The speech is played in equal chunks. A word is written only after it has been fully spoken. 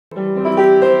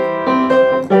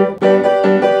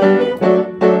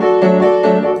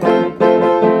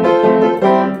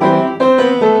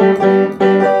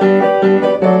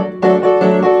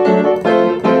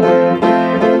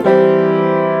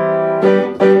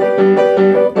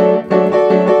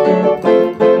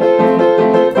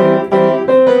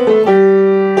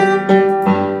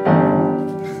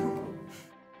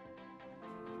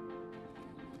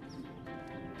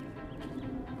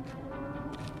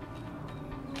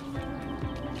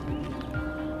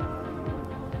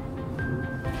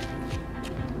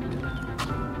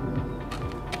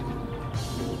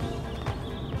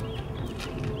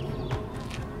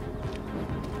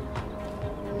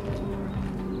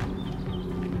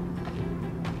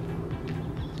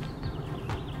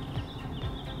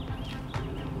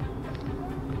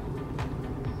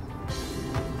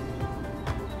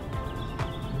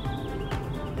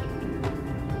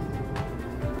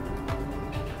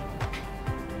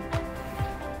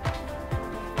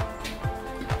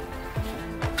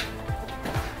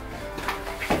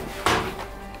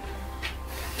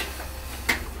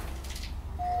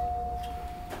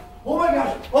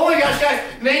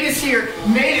Nate is here.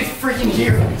 Nate is freaking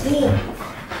here. Oh.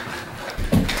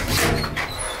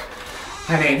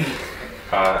 Hi, Nate.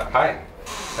 Hi.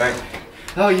 Thanks.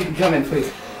 Oh, you can come in,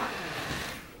 please.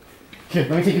 Here,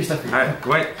 let me take your stuff. Hi.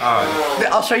 Wait.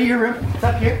 I'll show you your room. It's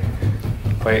up here.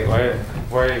 Wait. Where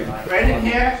are you? Right in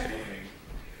here.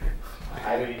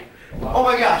 Oh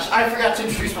my gosh, I forgot to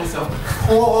introduce myself.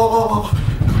 Oh,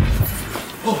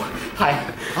 hi.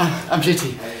 I'm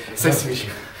JT. It's nice to meet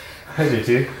you. Hi,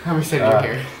 JT. I'm excited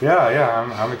you're here. Yeah.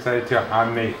 I'm excited too.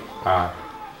 I'm Nate.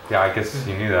 Yeah, I guess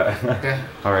you knew that Yeah.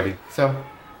 already. So,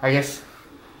 I guess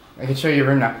I can show you your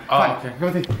room now. Oh, okay. Go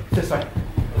this way.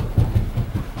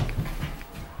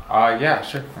 Yeah,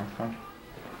 sure. Fine.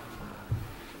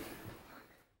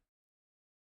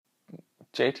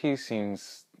 JT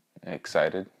seems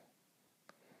excited.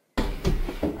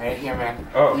 Right here, man.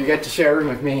 Oh. You get to share a room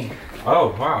with me.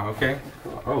 Oh, wow. Okay.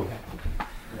 Oh.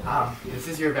 This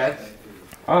is your bed.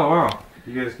 Oh, wow.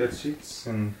 You guys got sheets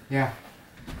and... Yeah.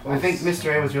 I think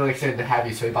Mr. A was really excited to have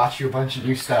you, so he bought you a bunch of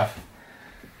new stuff.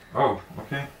 Oh,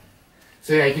 okay.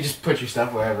 So yeah, you can just put your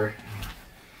stuff wherever.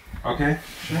 Okay.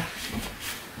 Yeah.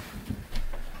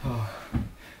 Oh,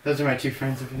 those are my two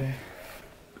friends of today.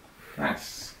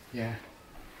 Nice. Yeah.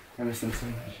 I miss them so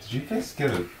much. Did you guys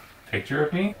get a picture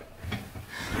of me?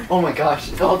 Oh my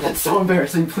gosh. Oh, that's so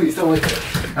embarrassing. Please don't look at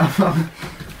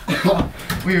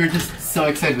it. We were just so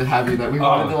excited to have you that we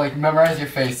wanted to like memorize your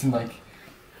face and like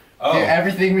do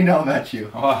everything we know about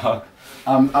you. Wow.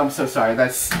 I'm so sorry.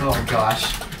 That's, oh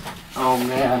gosh. Oh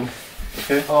man.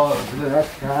 Okay. Oh,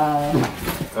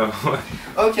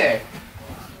 okay.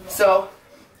 So,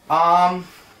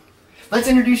 let's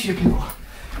introduce you to people.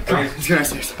 Come on, let's go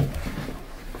downstairs.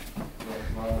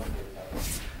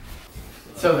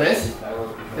 So this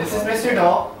is Mr.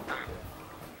 Dole.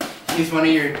 He's one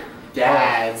of your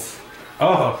dads.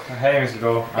 Oh, hey, Mr.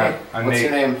 Dole. Hey, I'm what's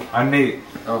Nate. your name? I'm Nate.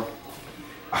 Oh.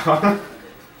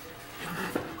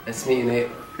 Nice to meet you, Nate.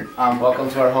 Welcome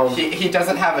to our home. He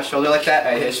doesn't have a shoulder like that.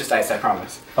 It's just ice, I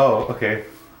promise. Oh, okay.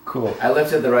 Cool. I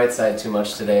lifted the right side too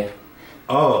much today.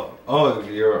 Oh,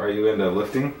 are you into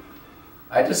lifting?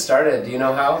 I just started. Do you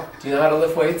know how? Do you know how to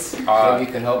lift weights? Maybe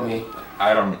you can help me.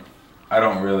 I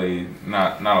don't really,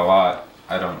 not a lot.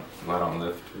 I don't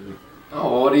lift.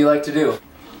 Oh, well, what do you like to do?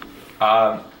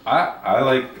 I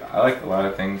like a lot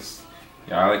of things.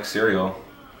 Yeah, I like cereal.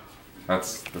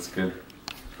 That's good.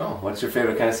 Oh, what's your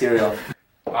favorite kind of cereal?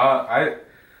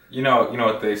 You know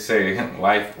what they say,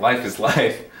 life is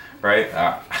life, right?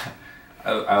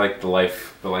 I like the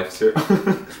life cereal.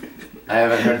 I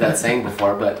haven't heard that saying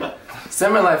before, but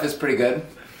Summer Life is pretty good.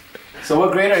 So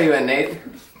what grade are you in, Nate?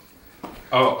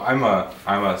 Oh, I'm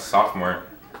a sophomore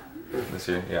this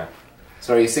year. Yeah.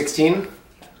 So are you 16?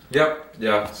 Yep.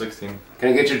 Yeah, 16.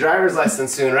 Gonna get your driver's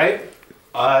license soon, right?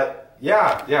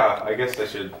 Yeah. I guess I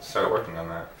should start working on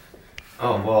that.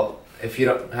 Oh, well, if you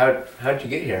don't, how'd you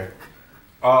get here?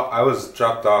 I was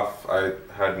dropped off. I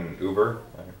had an Uber.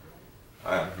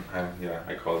 I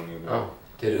called an Uber. Oh,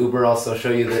 did Uber also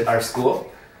show you our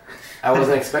school? I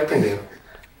wasn't expecting to.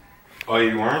 Oh,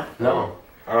 you weren't? No.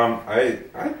 I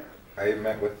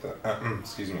met with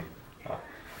excuse me.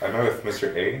 I met with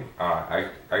Mr. A.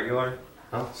 Aguilar.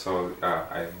 Oh. So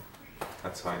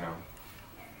that's how I know.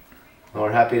 Well,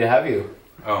 we're happy to have you.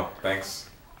 Oh, thanks.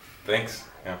 Yeah,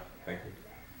 thank you.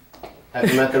 Have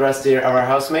you met the rest of our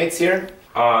housemates here?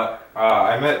 I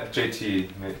met JT.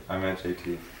 I met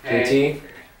JT. JT?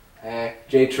 Hey.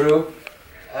 J True?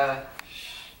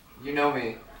 You know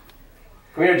me.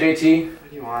 Come here, JT. What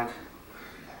do you want?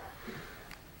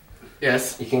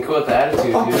 Yes. You can quote the attitude,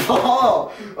 dude.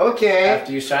 Oh, okay.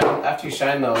 After you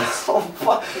shine those. Oh,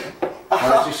 Why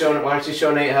don't you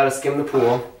show Nate how to skim the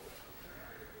pool?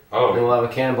 Oh. And we'll have a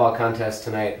cannonball contest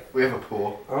tonight. we have a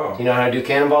pool. Oh. Do you know how to do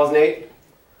cannonballs, Nate?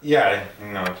 Yeah.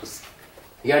 No, just.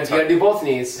 You gotta do both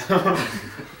knees.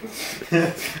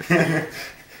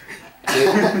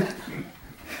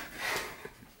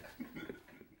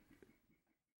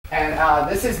 And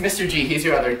this is Mr. G. He's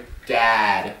your other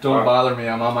dad. Don't bother me.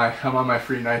 I'm on my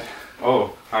free night.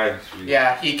 Oh, hi.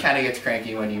 Yeah, he kind of gets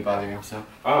cranky when you bother him. So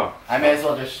Oh. I may as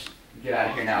well just get out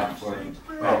of here now before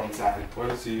anything's happened. What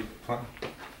is he playing?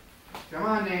 Come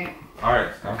on, Nate. All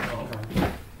right.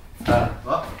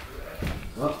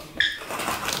 Well.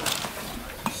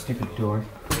 Stupid door.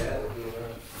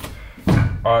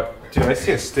 Dude, I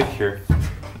see a stick here.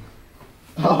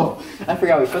 Oh, I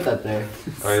forgot we put that there.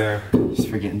 Right there. Just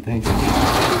forgetting things.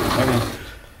 Okay.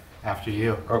 After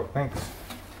you. Oh, thanks.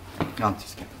 No, I'm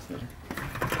just kidding.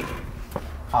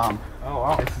 Oh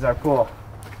wow. This is our pool.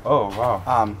 Oh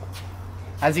wow.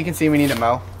 As you can see, we need to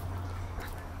mow.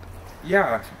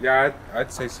 Yeah,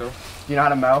 I'd say so. Do you know how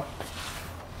to mow?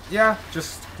 Yeah,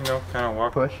 just, you know, kind of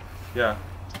walk. Push. Yeah.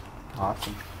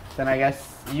 Awesome. Then I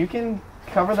guess you can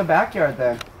cover the backyard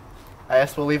then. I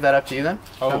guess we'll leave that up to you then.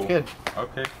 Sounds good.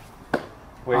 Okay.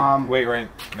 Wait, wait, right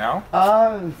now?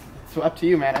 It's up to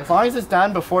you, man. As long as it's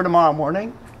done before tomorrow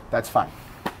morning, that's fine.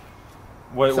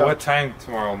 What time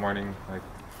tomorrow morning? Like.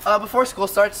 Before school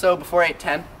starts, so before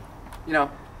 8:10. You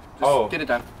know, just get it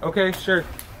done. Okay, sure.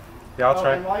 Yeah, I'll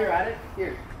try. And while you're at it,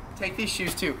 here, take these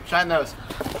shoes too. Shine those.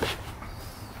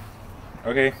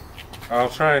 Okay, I'll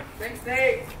try. Thanks,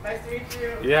 Nate. Nice to meet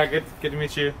you. Yeah, good to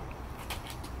meet you.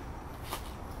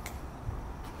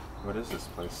 What is this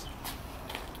place?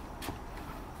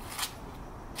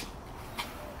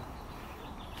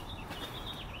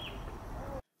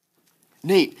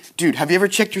 Nate, dude, have you ever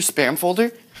checked your spam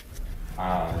folder?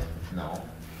 No.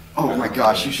 Oh my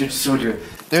gosh, you should so do it.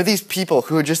 There are these people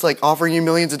who are just like offering you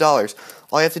millions of dollars.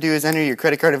 All you have to do is enter your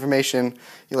credit card information,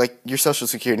 your social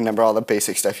security number, all the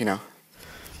basic stuff, you know.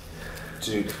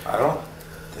 Dude, I don't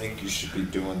think you should be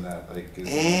doing that. Like,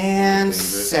 and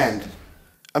send.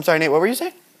 I'm sorry, Nate, what were you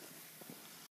saying?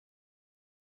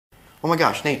 Oh my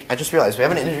gosh, Nate, I just realized we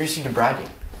haven't introduced you to Brady.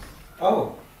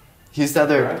 Oh. He's the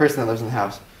other Right. person that lives in the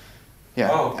house. Yeah,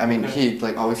 Oh, I mean, okay. he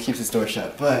like always keeps his door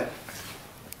shut, but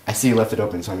I see you left it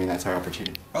open, so I mean, that's our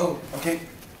opportunity. Oh, okay.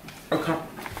 Okay.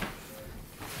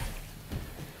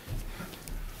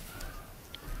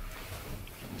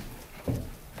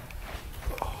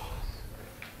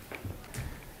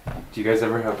 Do you guys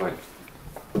ever have like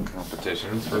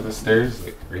competitions for the stairs,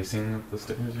 like racing up the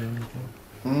stairs or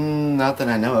anything? Not that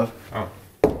I know of. Oh.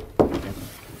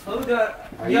 Hold up.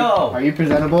 Are you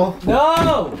presentable?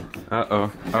 No!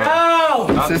 Uh-oh.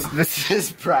 No! This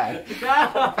is Brad.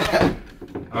 No!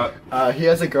 He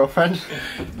has a girlfriend.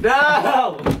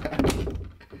 No!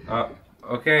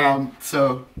 Okay.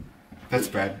 So that's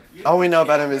Brad. All we know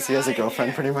about him is he has a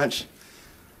girlfriend, pretty much.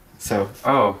 So.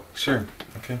 Oh, sure.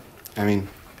 Okay. I mean,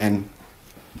 and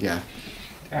yeah.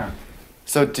 Yeah.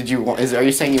 So did you? Are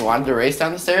you saying you wanted to race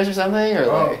down the stairs or something, or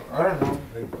like? I don't know.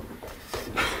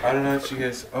 I don't know if you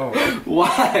guys. Oh.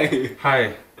 Why?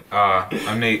 Hi.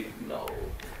 I'm Nate. No.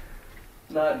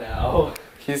 Not now.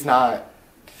 He's not.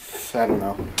 I don't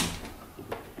know.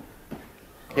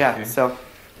 Yeah. Okay. So,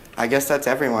 I guess that's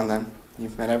everyone then.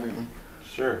 You've met everyone.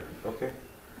 Sure. Okay.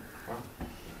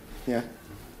 Yeah.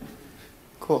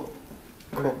 Cool.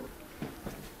 Cool.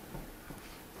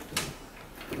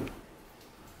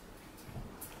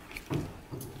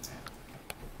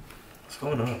 What's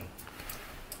going on?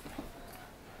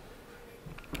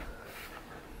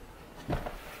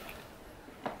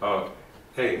 Oh.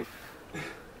 Hey.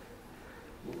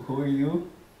 Who are you?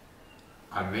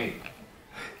 I'm Nate.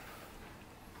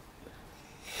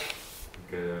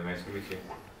 Good. Nice to meet you.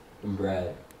 I'm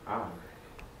Brad. Ah.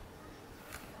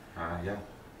 Yeah.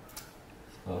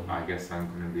 Oh. I guess I'm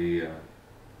gonna be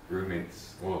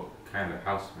roommates. Well, kind of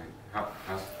housemate.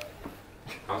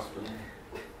 House roommate.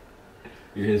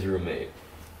 You're his roommate.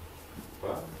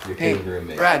 What? You're Hey, his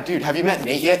roommate. Brad, dude, have you met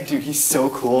Nate yet? Dude, he's so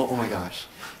cool. Oh my gosh.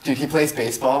 Dude, he plays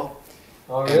baseball.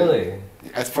 Oh, really?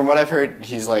 As from what I've heard,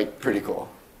 he's like pretty cool.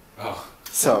 Oh.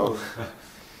 So,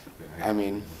 I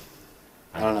mean,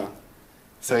 I don't know.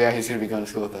 So yeah, he's gonna be going to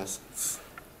school with us. It's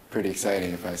pretty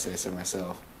exciting if I say so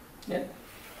myself. Yeah.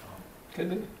 Could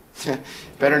be.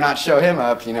 Better not show him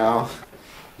up, you know.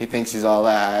 He thinks he's all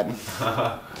that.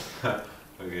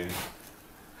 Okay.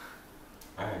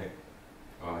 Alright.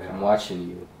 Oh yeah. I'm watching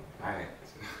you. Alright.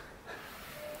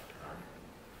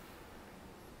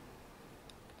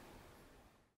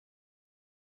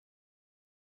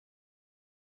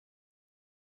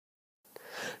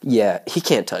 Yeah, he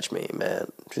can't touch me,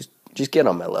 man. Just get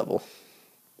on my level.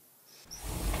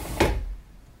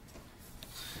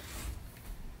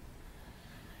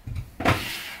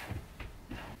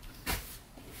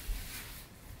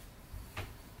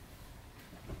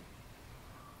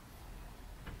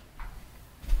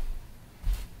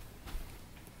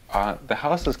 The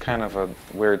house is kind of a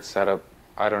weird setup.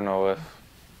 I don't know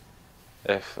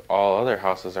if all other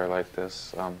houses are like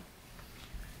this.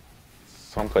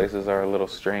 Some places are a little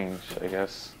strange, I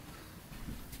guess.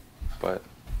 But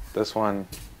this one's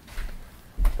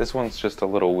just a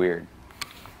little weird.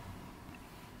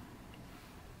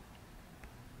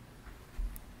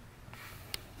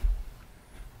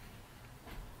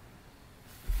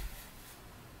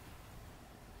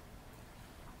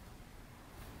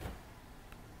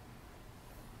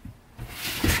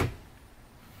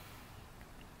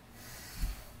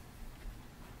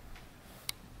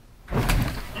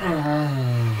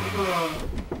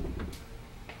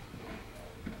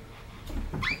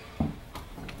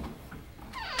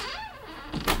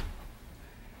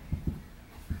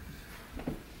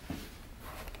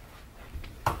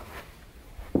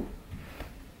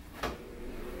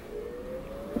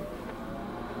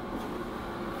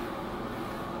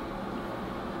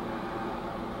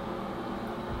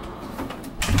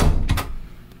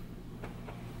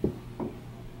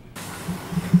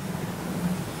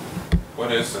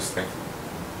 What is this thing?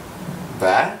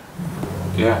 That?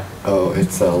 Yeah. Oh,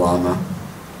 it's a llama.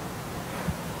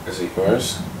 Is it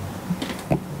yours?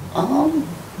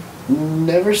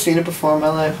 Never seen it before in my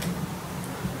life.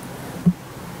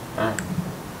 Oh.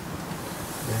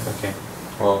 Okay.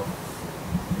 Well.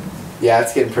 Yeah,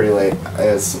 it's getting pretty late.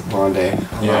 It's a long day.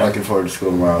 I'm Yeah. not looking forward to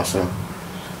school tomorrow, so.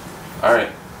 All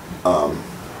right.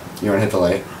 You wanna hit the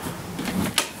light?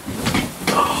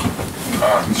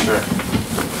 Sure.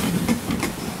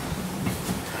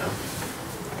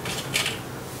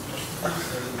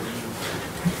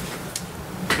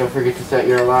 Don't forget to set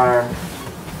your alarm.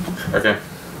 Okay.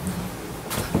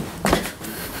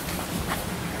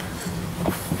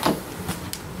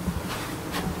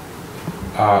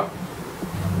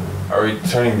 Are we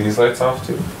turning these lights off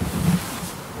too?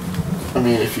 I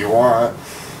mean, if you want.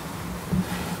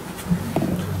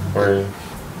 Or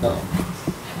No.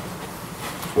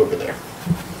 Over there.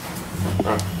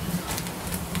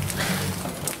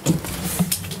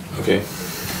 okay.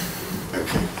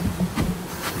 Okay.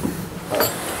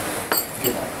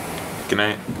 Good night. Good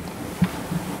night.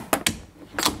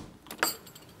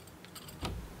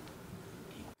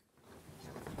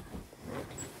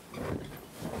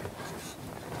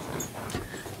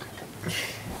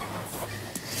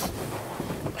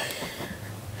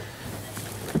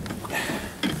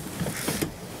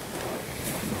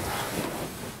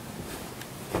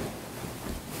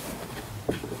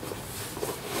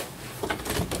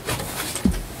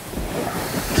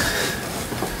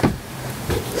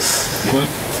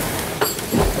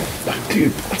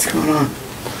 Dude, what's going on?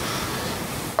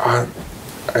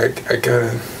 I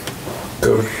gotta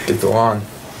go get the lawn.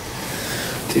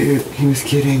 Dude, he was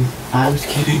kidding. I was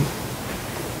kidding.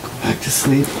 Go back to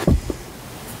sleep.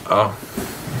 Oh.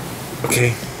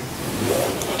 Okay.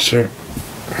 Sure.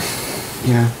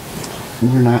 Yeah.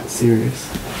 We're not serious.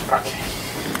 Okay.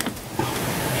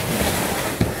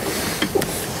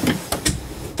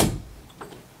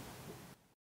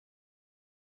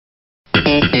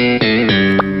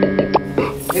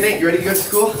 Hey Nate, you ready to go to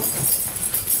school?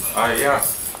 Yeah.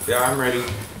 Yeah, I'm ready.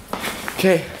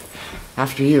 Okay.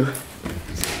 After you.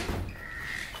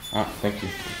 Oh, thank you.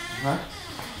 Huh?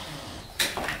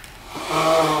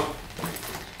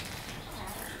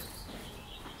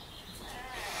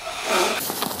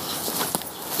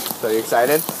 So you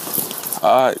excited?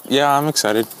 Yeah, I'm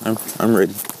excited. I'm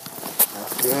ready.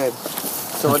 That's good.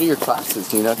 So what are your classes?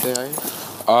 Do you know what they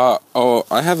are? Oh,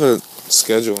 I have a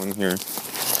schedule in here.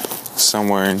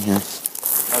 Somewhere in here.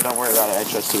 Oh, don't worry about it. I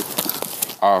trust you.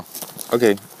 Oh,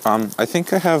 okay. I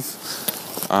think I have,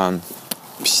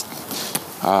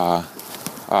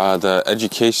 the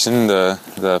education,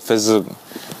 the physical,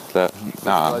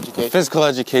 physical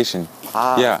education.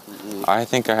 Ah. Yeah, I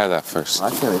think I have that first. Well,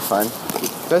 that's gonna be fun.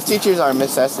 Those teachers are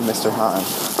Miss S and Mr. Han.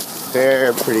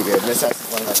 They're pretty good. Miss S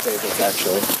is one of my favorites,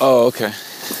 actually. Oh, okay.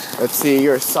 Let's see,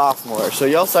 you're a sophomore, so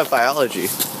you also have biology.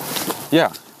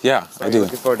 Yeah, So I are do. you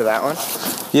looking forward to that one?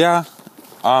 Yeah.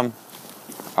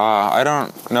 I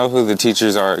don't know who the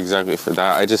teachers are exactly for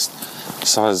that. I just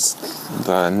saw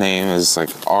the name is like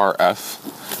RF.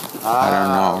 I don't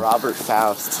know. Robert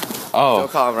Faust. Oh.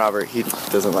 Don't call him Robert. He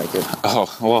doesn't like it. Oh,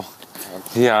 well.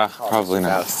 Yeah, Call him probably Mr.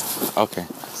 not. Faust. Okay.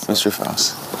 Mr.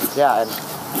 Faust. Yeah, and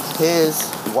his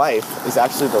wife is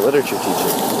actually the literature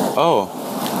teacher. Oh.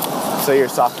 So you're a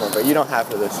sophomore, but you don't have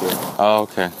her this year. Oh,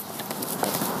 okay.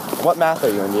 What math are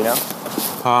you in, do you know?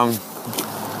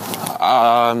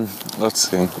 Let's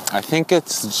see. I think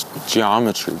it's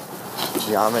geometry.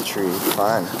 Geometry,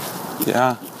 fun.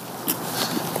 Yeah.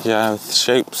 Yeah, with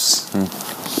shapes and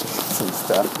Some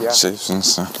stuff, yeah. shapes and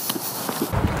stuff.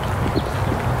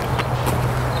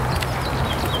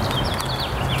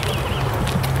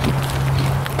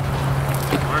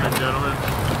 Morning, gentlemen.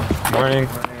 Morning.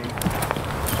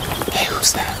 Hey,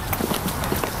 who's that?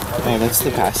 Hey, that's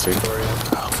the pastor.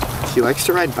 He likes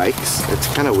to ride bikes. It's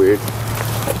kind of weird.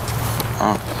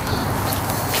 Oh.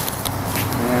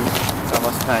 Man, it's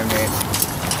almost time, Nate.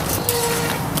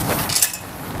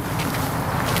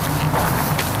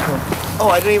 Oh,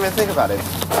 I didn't even think about it.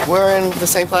 We're in the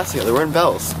same class together. We're in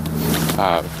Bells.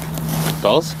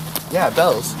 Bells? Yeah,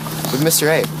 Bells. With Mr.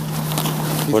 A.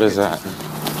 What is that?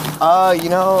 You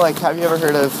know, like, have you ever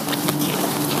heard of...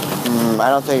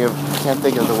 can't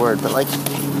think of the word, but like,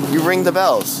 you ring the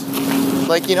bells.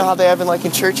 Like, you know how they have in, like,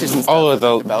 in churches and stuff? Oh,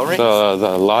 the bell rings?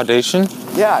 the laudation?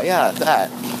 Yeah, that.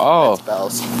 Oh. That's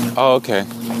bells. Oh, okay.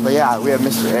 But yeah, we have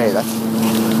Mr. A.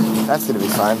 That's gonna be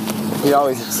fun. He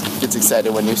always gets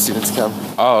excited when new students come.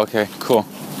 Oh, okay, cool.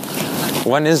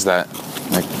 When is that?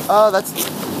 Like, That's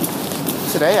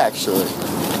today, actually.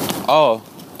 oh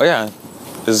yeah.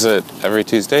 Is it every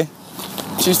Tuesday?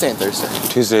 Tuesday and Thursday.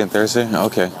 Tuesday and Thursday?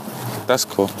 Okay. That's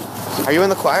cool. Are you in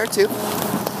the choir too?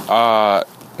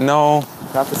 No.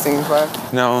 Not the singing choir?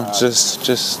 No, just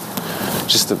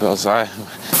the bells. I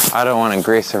don't want to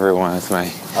grace everyone with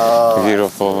my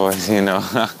beautiful voice, you know.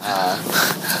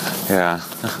 Yeah.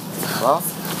 Well,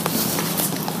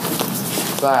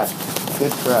 glad.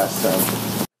 Good for us,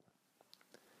 then.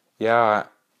 Yeah,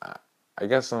 I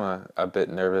guess I'm a bit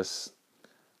nervous.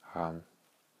 You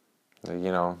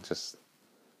know, just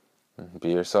be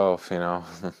yourself, you know.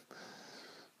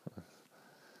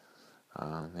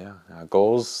 Yeah,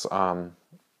 goals.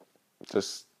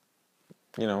 Just,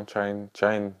 you know, try and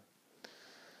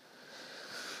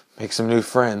make some new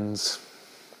friends.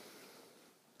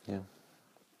 Yeah.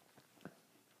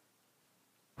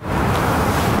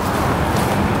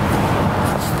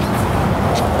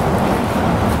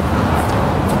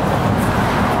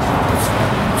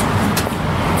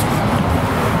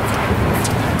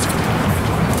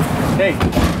 Hey.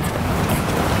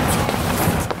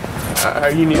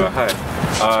 Are you new? Hi.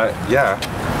 Yeah.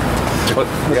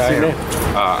 What's your name?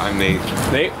 I'm Nate.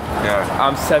 Nate? Yeah.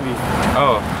 I'm Sevi.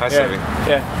 Oh, hi, Sevi.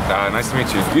 Yeah. Nice to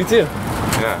meet you. You too.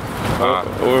 Yeah.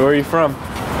 Where are you from?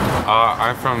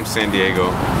 I'm from San Diego.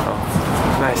 Oh.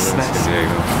 Nice. San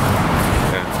Diego.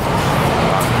 Yeah.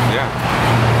 Yeah.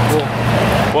 Cool.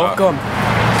 Welcome.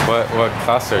 What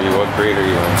class are you? What grade are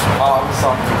you in? I'm a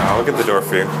sophomore. I'll get the door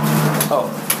for you. Oh.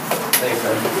 Thanks,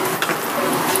 man.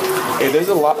 Hey, there's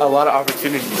a lot of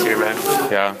opportunities here, man.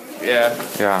 Yeah. Yeah.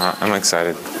 Yeah, I'm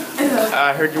excited.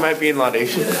 I heard you might be in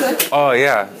laudation. Oh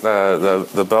yeah,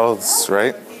 the bells,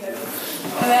 right?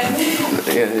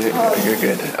 Yeah, you're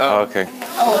good. Okay.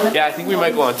 Yeah, I think we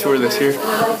might go on tour this year.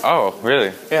 Oh,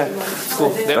 really? Yeah, it's cool.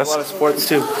 They have a lot of sports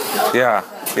too. Yeah.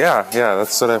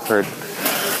 That's what I've heard.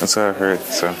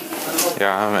 So,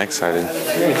 yeah, I'm excited.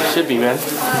 Yeah, it should be, man.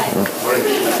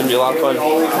 It's gonna be a lot of fun.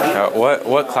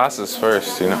 What classes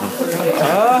first? You know?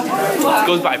 It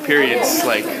goes by periods,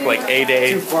 like A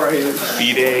day,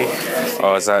 B day.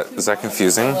 Oh, is that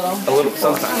confusing? A little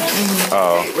sometimes.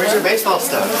 Oh. Where's your baseball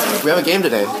stuff? We have a game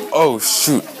today. Oh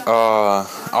shoot.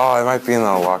 It might be in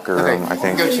the locker room. I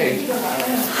think. Go change.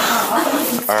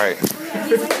 All right.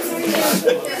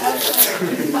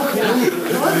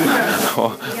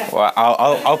 Well,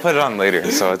 I'll put it on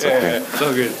later, so it's okay. Yeah, it's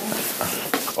all good.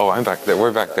 Oh, I'm back there.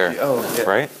 We're back there. Oh, yeah.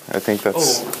 Right? I think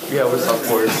that's. Oh, yeah, we're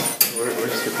sophomores. We're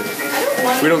stupid.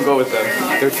 We don't go with them.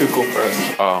 They're too cool for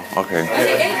us. Oh, okay.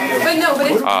 But no,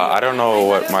 but it's I don't know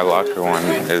what my locker one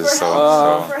is, so.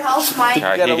 for help. My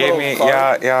Yeah, he gave me.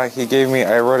 Yeah, he gave me.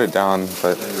 I wrote it down,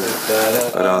 but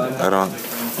I don't.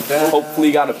 Hopefully,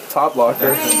 you got a top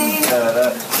locker.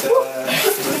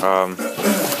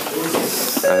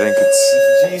 I think it's.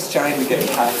 G's trying to get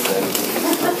past it.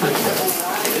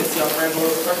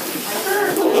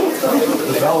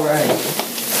 The bell rang.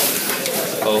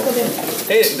 Oh.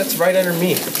 Hey, that's right under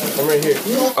me. I'm right here.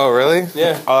 Oh, really?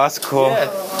 Yeah. Oh, that's cool. Yeah.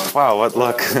 Wow, what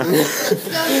luck.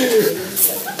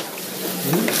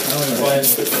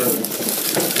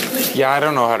 Yeah, I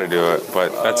don't know how to do it,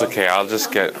 but that's okay. I'll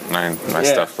just get my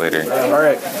stuff later. All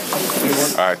right.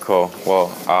 All right, cool.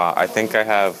 Well, I think I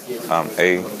have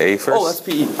A first. Oh, that's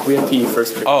PE. We have PE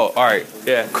first period. Oh, all right.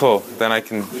 Yeah. Cool. Then I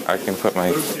can put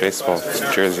my baseball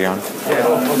jersey on. Yeah.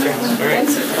 Okay. All right.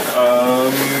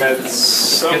 At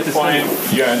some point,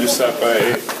 you gotta just stop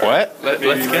by. What?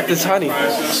 Let's get this honey.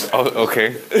 Oh,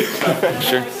 okay.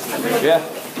 Sure. Yeah.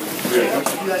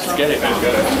 Let's get it.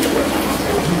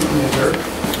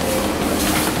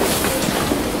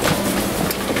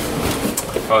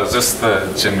 Oh, is this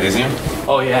the gymnasium?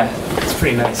 Oh yeah, it's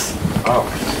pretty nice. Oh.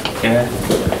 Yeah.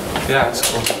 Yeah, it's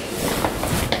cool.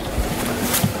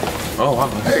 Oh, wow.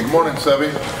 Hey, good morning, Sevi.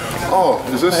 Oh,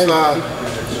 is this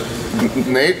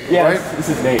Nate, Yeah, right? this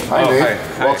is Nate. Hi, Oh, Nate.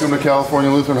 hi. Welcome to California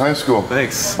Lutheran High School.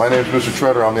 Thanks. My name's Mr.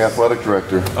 Treader. I'm the athletic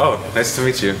director. Oh, nice to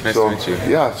meet you. Nice to meet you.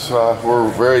 Yes, we're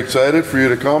very excited for you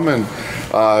to come, and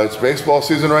it's baseball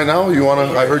season right now.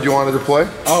 I heard you wanted to play.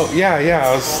 Oh, yeah.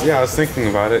 I was thinking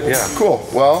about it. Yeah. Cool.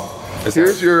 Well,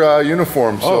 here's your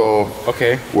uniform. So,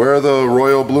 okay. wear the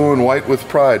royal blue and white with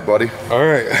pride, buddy. All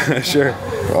right. Sure.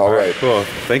 All right. Cool.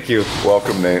 Thank you.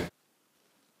 Welcome, Nate.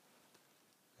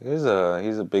 He's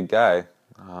a big guy.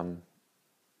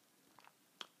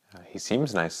 He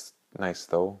seems nice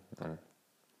though.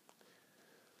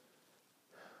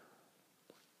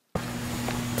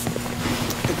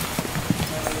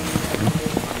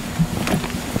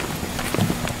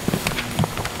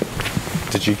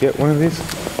 Did you get one of these?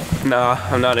 Nah,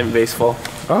 I'm not in baseball.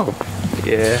 Oh.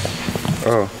 Yeah.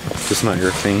 Oh. Just not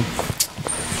your thing.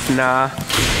 Nah.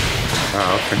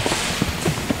 Oh, okay.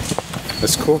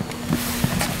 That's cool.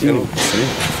 Dude,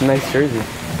 it's a nice jersey.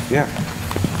 Yeah.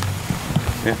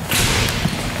 Yeah.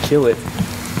 Kill it.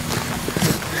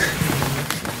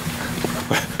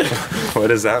 What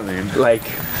does that mean? Like,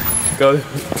 go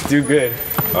do good.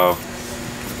 Oh.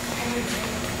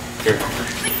 Here.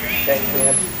 Thanks,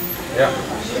 man. Yeah.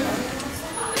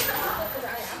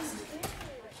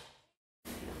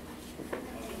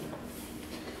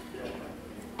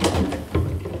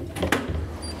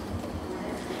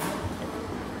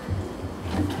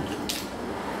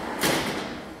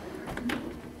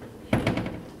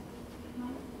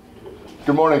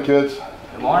 Good morning, kids.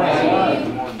 Good morning.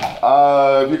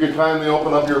 If you could kindly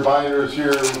open up your binders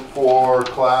here for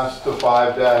class to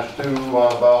 5-2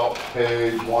 on about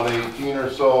page 118 or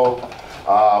so.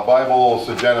 Bible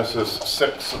to Genesis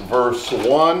 6 verse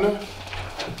 1.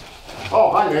 Oh,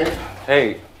 hi Nate.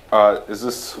 Hey, is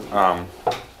this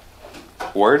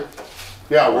Word?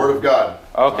 Yeah, Word of God.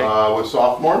 Okay. With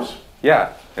sophomores?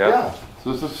 Yeah. Yeah.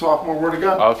 So this is sophomore Word of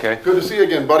God. Okay. Good to see you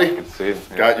again, buddy. Good to see you.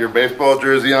 Yeah. Got your baseball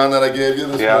jersey on that I gave you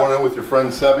this morning with your friend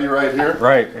Sebi right here.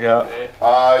 Right, yeah.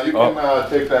 You can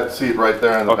take that seat right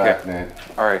there in the back, Nate.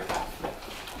 All right.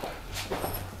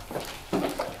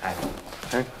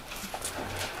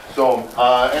 So,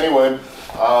 anyway,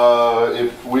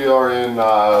 if we are in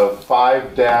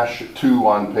 5-2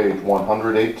 on page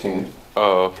 118.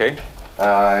 Oh, okay.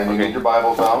 And you need your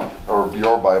Bibles out, or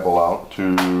your Bible out,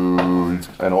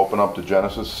 and open up to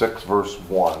Genesis 6 verse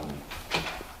 1.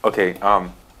 Okay,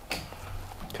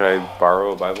 could I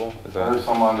borrow a Bible? Is that... There's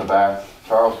some on the back.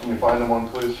 Charles, can you find them one,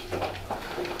 please?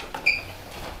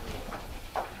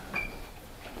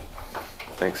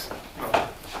 Thanks.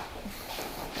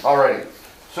 Alrighty.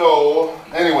 So,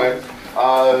 anyway,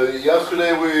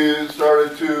 yesterday we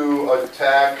started to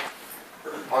attack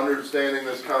understanding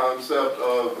this concept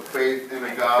of faith in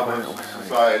a godless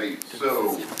society.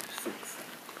 So,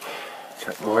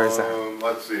 where's that?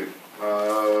 Let's see.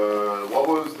 What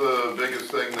was the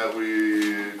biggest thing that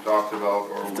we talked about,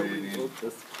 or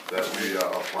that we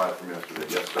applied from yesterday?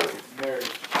 Yes, sir.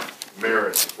 Marriage.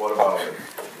 Marriage. What about it?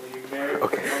 When you marry,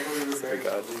 Okay.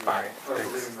 Alright.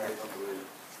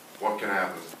 What can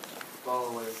happen? Fall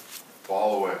away.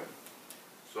 Fall away.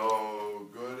 So,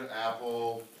 good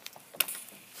apple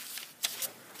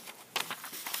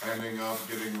ending up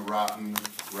getting rotten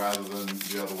rather than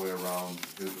the other way around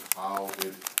is how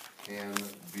it can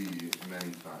be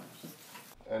many times.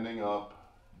 Ending up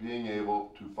being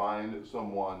able to find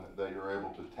someone that you're able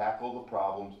to tackle the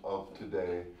problems of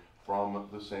today from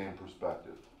the same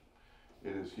perspective.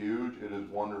 It is huge, it is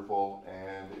wonderful,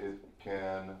 and it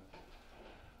can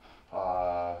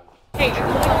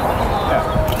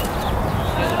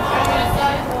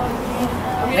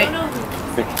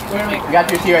We got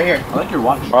your tea right here. I like your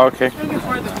watch. Oh, okay.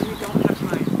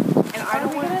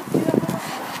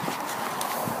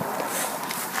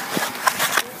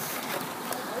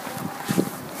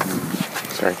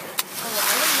 Sorry.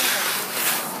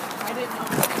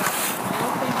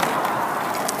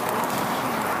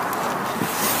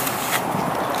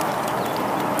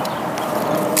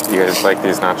 You guys like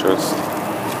these nachos?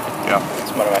 Yeah,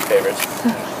 it's one of my favorites.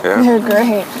 Yeah? They're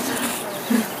great.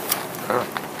 Oh.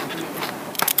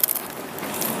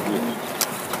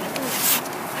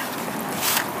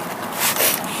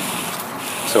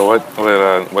 So what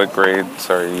grades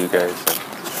are you guys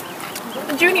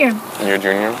in? Junior. You're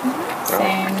junior?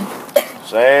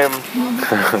 Same.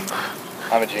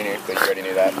 I'm a junior, but you already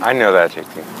knew that. I know that,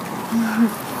 JT.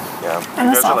 Yeah. I'm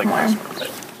a sophomore.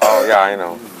 Oh, yeah, I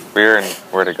know. We're in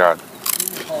Word of God.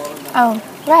 Oh,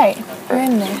 right. You're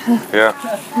in there. Yeah.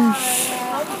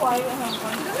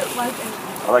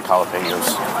 I like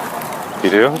jalapenos. You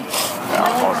do?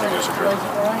 Yeah, jalapenos are good.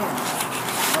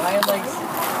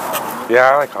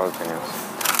 Yeah, I like jalapenos.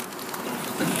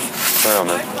 Well,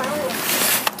 man.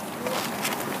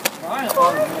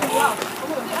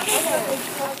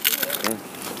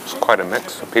 It's quite a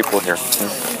mix of people here.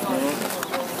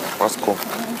 That's cool.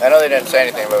 I know they didn't say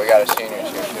anything, but we got a seniors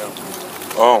here too.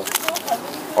 Oh.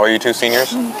 Oh, you two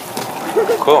seniors?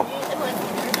 Cool.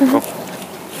 Cool.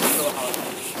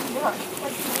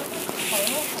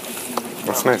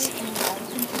 That's nice.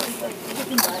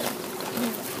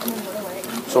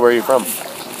 So where are you from?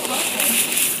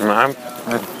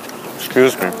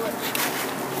 Excuse me.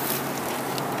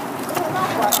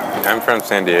 I'm from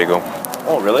San Diego.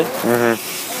 Oh, really?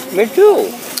 Mm-hmm. Me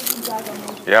too.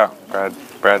 Yeah,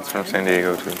 Brad's from San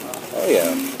Diego too. Oh,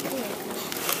 yeah.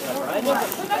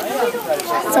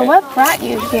 So what brought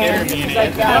you here?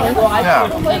 Yeah.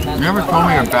 You never told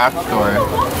me your backstory.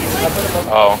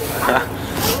 Oh,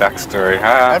 backstory.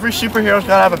 Every superhero's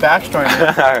gotta have a backstory.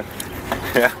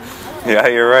 Yeah,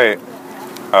 you're right.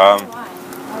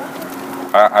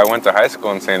 I went to high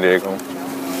school in San Diego.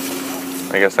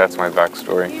 I guess that's my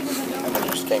backstory. And then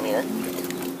you just came here?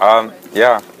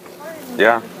 Yeah.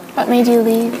 Yeah. What made you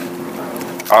leave?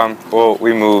 Well,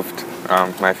 we moved.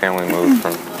 My family moved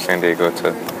from San Diego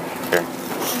to here.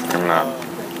 From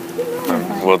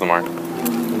Wildemar.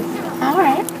 All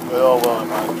right.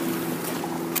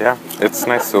 Yeah, it's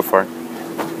nice so far.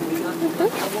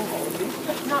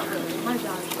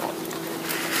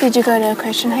 Did you go to a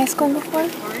Christian high school before?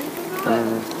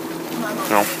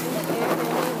 No.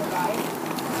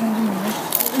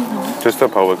 Just a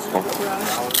public school.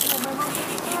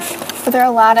 But there are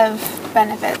a lot of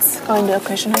benefits going to a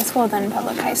Christian high school than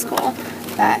public high school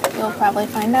that you'll probably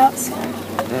find out soon.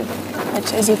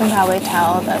 Which, as you can probably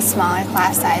tell, the smaller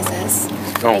class sizes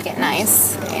make it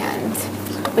nice, and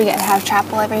we get to have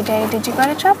chapel every day. Did you go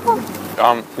to chapel?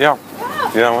 Yeah.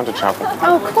 Yeah, I went to chapel.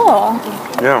 Oh, cool.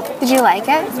 Yeah. Did you like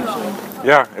it?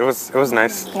 Yeah, it was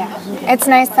nice. Yeah. It's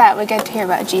nice that we get to hear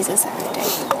about Jesus every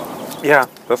day. Yeah,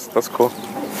 that's cool.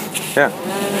 Yeah.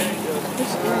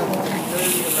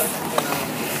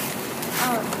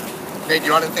 Hey, do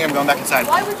you want anything? I'm going back inside.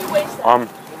 Why would you waste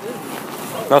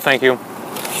No, thank you.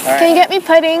 Can you get me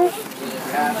pudding?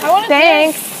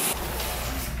 Thanks.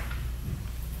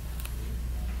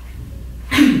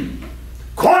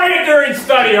 Quiet during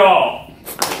study hall!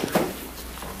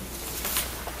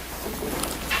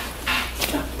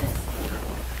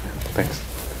 Thanks.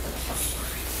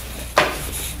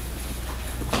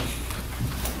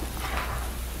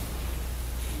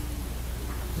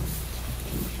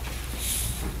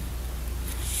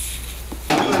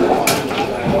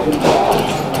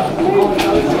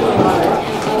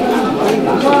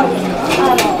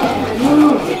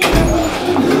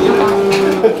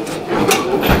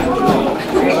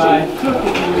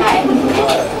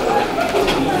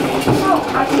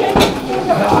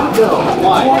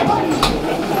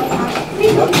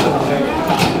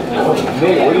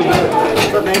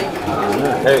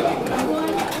 Hey.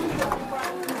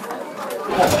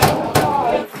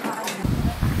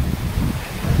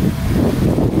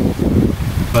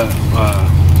 But,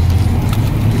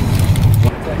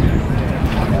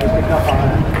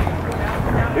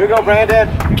 Here we go, Brandon.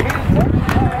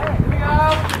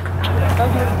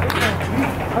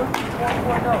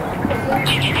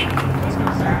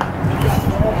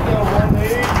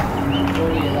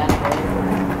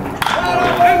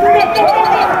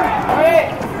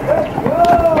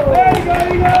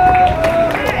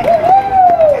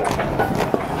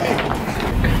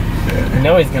 I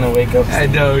know he's gonna wake up. I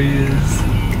know he is.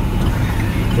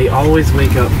 They always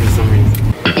wake up for some reason.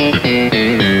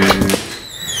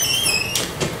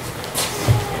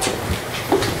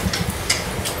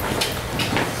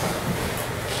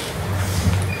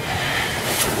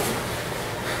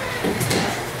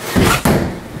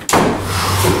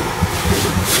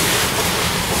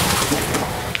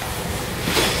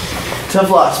 Tough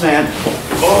loss, man.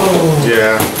 Oh.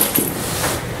 Yeah.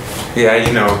 Yeah,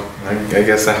 you know, I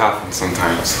guess it happens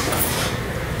sometimes.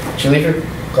 Did you leave your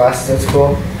glasses at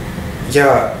school?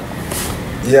 Yeah.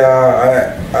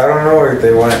 Yeah, I don't know where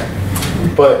they went,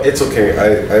 but it's okay.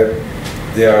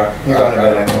 Yeah. You're going to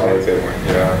bed I don't know anyway. where they went.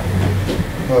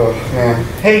 Yeah. Oh, man.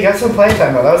 Hey, you got some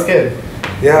playtime though. That was good.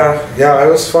 Yeah, it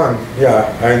was fun.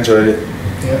 Yeah, I enjoyed it.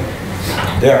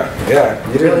 Yeah.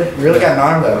 Yeah. You really got an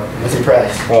arm though. I was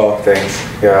impressed. Oh, thanks.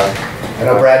 Yeah. I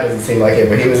know Brad doesn't seem like it,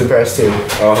 but he was impressed too.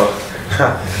 Oh.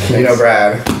 You know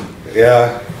Brad.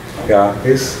 Yeah.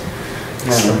 He's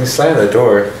slamming the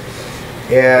door.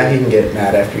 Yeah, he can get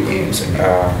mad after games.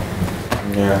 Yeah,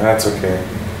 that's okay.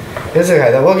 It's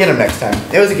okay though. We'll get him next time.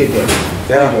 It was a good game.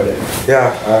 Yeah. I enjoyed it.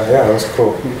 Yeah, it was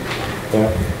cool.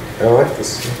 Yeah. I like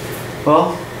this.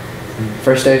 Well,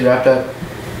 first day's wrapped up.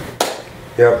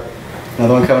 Yep.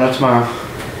 Another one coming up tomorrow.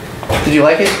 Did you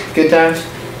like it? Good times?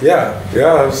 Yeah,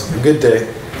 it was a good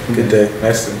day. Good day.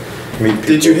 Nice to meet people.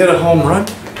 Did you hit a home run?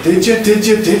 Did you?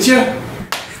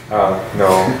 No,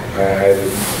 I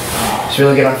didn't. It's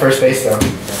really good on first base though.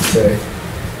 So,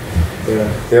 Yeah.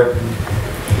 Yep.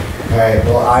 alright,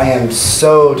 well I am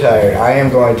so tired. I am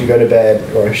going to go to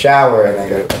bed or shower and then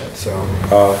go to bed. So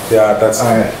Yeah, that's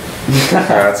alright.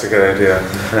 that's a good idea.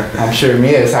 I'm sure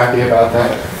Mia is happy about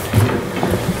that.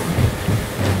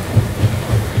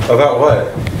 About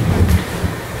what?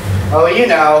 Oh, you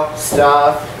know,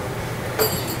 stuff.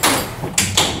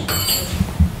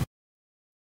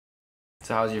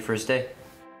 So how was your first day?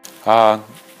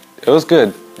 It was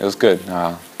good. It was good.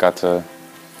 Got to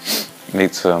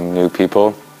meet some new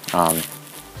people,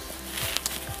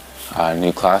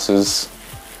 new classes.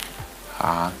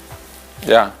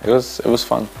 Yeah, it was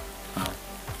fun.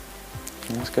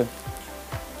 It was good.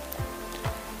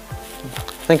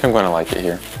 think I'm going to like it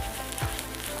here.